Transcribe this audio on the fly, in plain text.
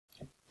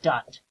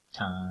dot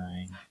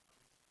time.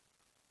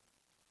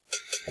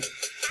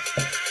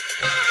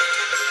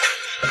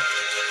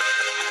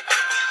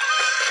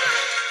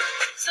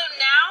 So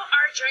now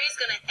our journey's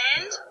gonna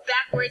end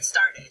back where it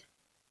started.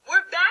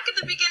 We're back at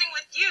the beginning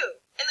with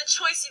you and the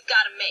choice you've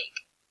got to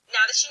make.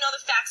 Now that you know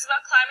the facts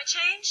about climate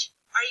change,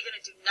 are you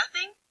gonna do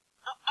nothing?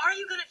 Or are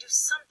you gonna do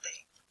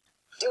something?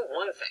 Do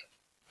one thing,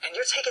 and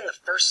you're taking the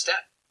first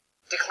step,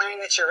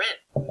 declaring that you're in.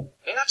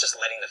 You're not just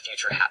letting the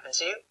future happen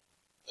to you.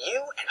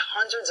 You and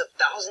hundreds of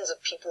thousands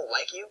of people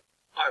like you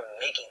are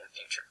making the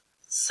future.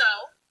 So,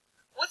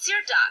 what's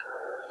your dot?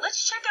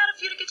 Let's check out a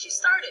few to get you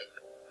started.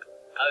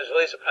 I was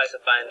really surprised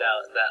to find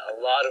out that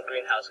a lot of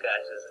greenhouse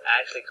gases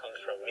actually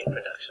comes from meat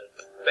production.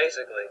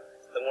 Basically,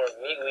 the more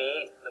meat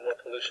we eat, the more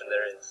pollution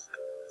there is.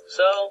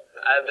 So,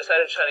 I've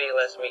decided to try to eat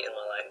less meat in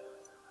my life.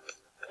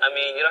 I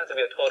mean, you don't have to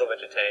be a total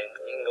vegetarian.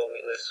 You can go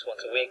meatless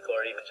once a week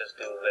or even just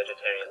do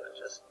vegetarian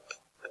lunches.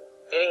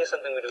 Eating is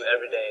something we do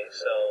every day,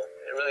 so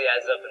it really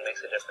adds up and makes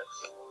a difference.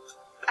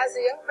 As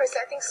a young person,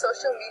 I think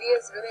social media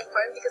is really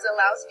important because it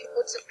allows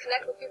people to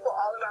connect with people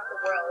all around the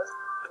world.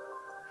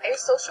 I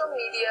use social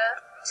media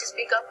to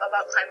speak up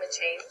about climate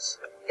change.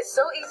 It's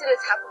so easy to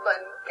tap a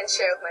button and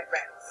share with my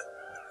friends.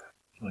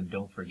 And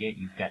don't forget,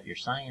 you've got your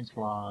science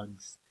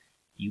blogs.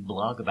 You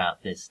blog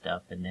about this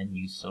stuff and then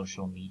use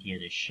social media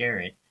to share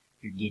it.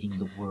 You're getting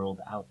the world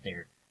out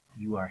there.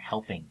 You are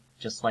helping.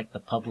 Just like the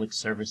public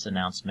service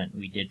announcement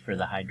we did for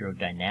the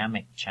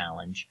hydrodynamic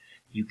challenge,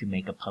 you can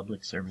make a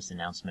public service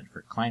announcement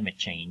for climate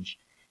change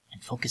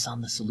and focus on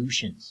the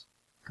solutions.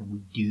 What can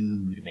we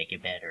do to make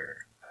it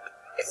better?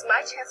 It's my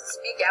chance to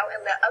speak out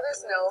and let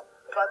others know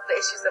about the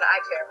issues that I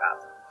care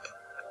about.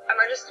 I'm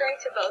registering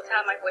to vote to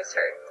have my voice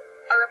heard.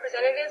 Our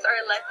representatives are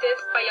elected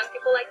by young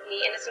people like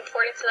me, and it's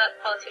important to let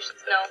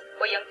politicians know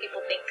what young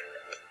people think.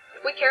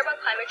 We care about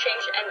climate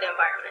change and the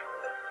environment.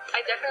 I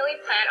definitely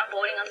plan on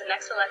voting on the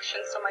next election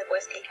so my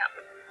voice can count.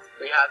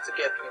 We have to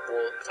get people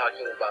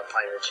talking about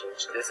climate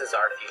change. This is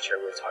our future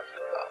we're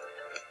talking about.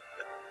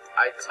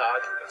 I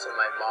talk to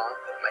my mom,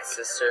 my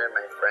sister,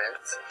 my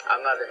friends.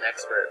 I'm not an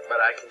expert,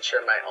 but I can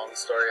share my own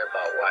story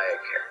about why I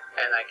care,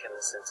 and I can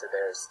listen to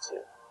theirs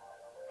too.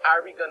 How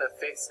are we going to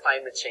fix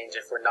climate change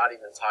if we're not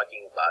even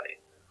talking about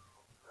it?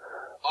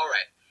 All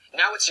right,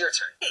 now it's your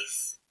turn.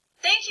 Ace,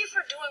 thank you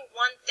for doing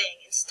one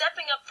thing and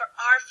stepping up for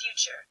our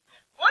future.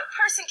 One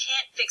person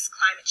can't fix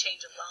climate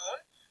change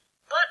alone,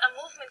 but a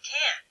movement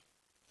can.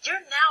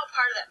 You're now a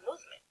part of that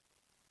movement.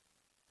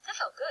 That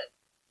felt good.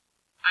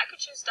 I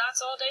could choose dots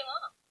all day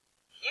long.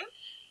 You?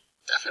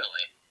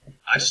 Definitely.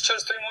 I just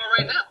chose 3 more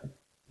right now.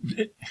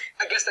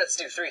 I guess that's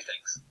do 3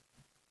 things.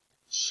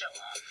 Show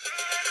up.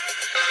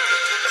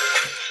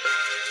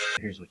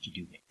 Here's what you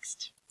do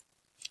next.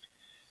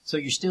 So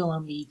you're still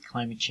on the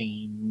climate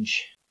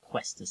change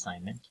quest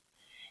assignment,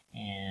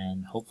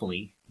 and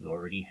hopefully you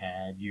already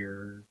had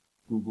your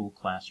Google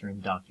Classroom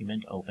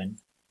document open,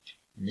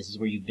 and this is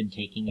where you've been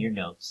taking your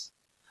notes.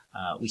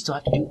 We still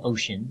have to do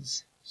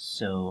oceans,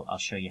 so I'll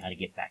show you how to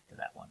get back to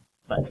that one.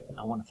 But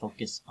I want to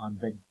focus on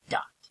the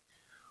dot.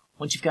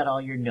 Once you've got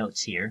all your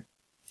notes here,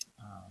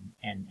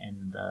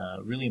 and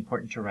really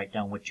important to write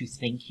down what you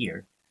think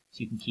here,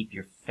 so you can keep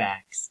your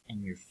facts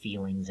and your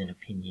feelings and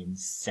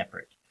opinions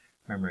separate.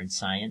 Remember, in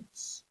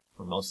science,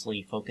 we're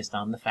mostly focused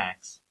on the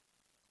facts,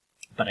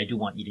 but I do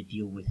want you to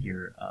deal with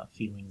your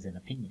feelings and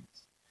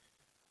opinions.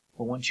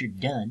 But once you're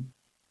done,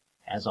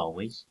 as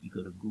always, you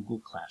go to Google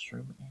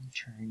Classroom and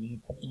turn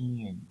it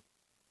in,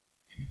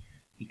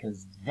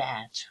 because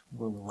that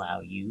will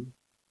allow you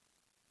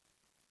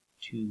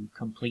to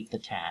complete the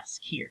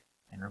task here.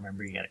 And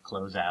remember, you got to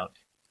close out,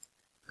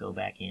 go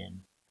back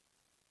in.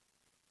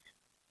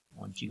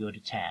 Once you go to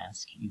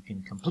task, you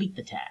can complete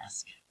the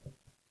task,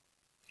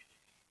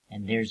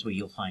 and there's where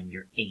you'll find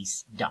your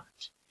ACE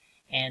dot.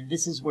 And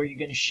this is where you're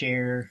going to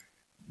share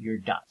your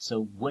dot.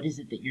 So what is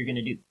it that you're going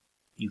to do?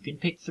 You can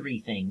pick 3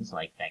 things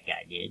like that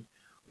guy did,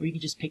 or you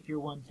can just pick your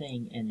one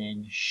thing and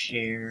then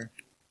share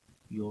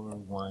your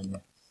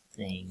one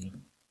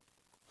thing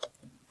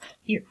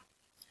here.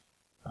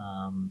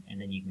 And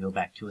then you can go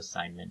back to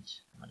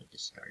assignment. I'm going to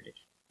discard it.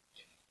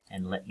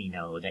 And let me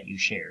know that you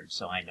shared,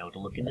 so I know to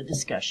look in the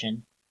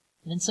discussion,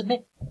 and then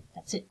submit.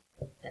 That's it.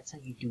 That's how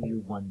you do your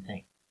one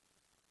thing.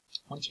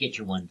 Once you get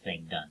your one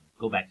thing done,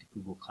 go back to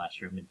Google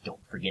Classroom and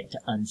don't forget to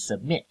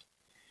unsubmit.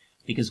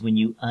 Because when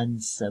you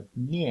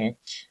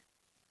unsubmit,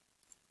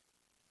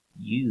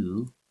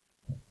 you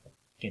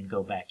can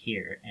go back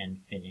here and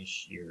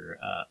finish your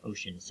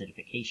ocean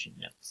acidification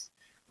notes,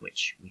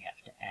 which we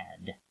have to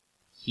add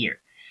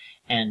here.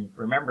 And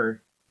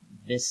remember,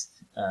 this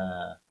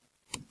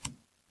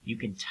you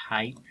can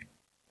type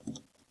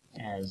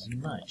as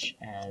much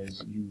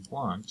as you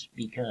want,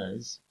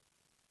 because,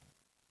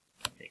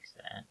 fix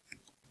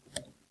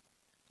that,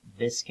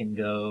 this can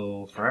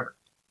go forever.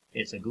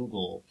 It's a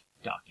Google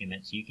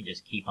document, so you can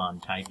just keep on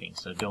typing.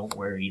 So don't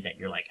worry that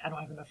you're like, I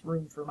don't have enough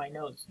room for my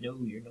notes.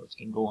 No, your notes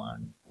can go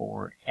on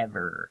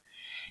forever.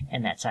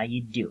 And that's how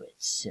you do it.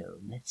 So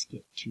let's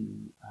get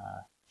to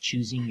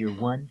choosing your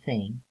one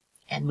thing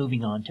and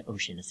moving on to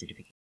ocean acidification.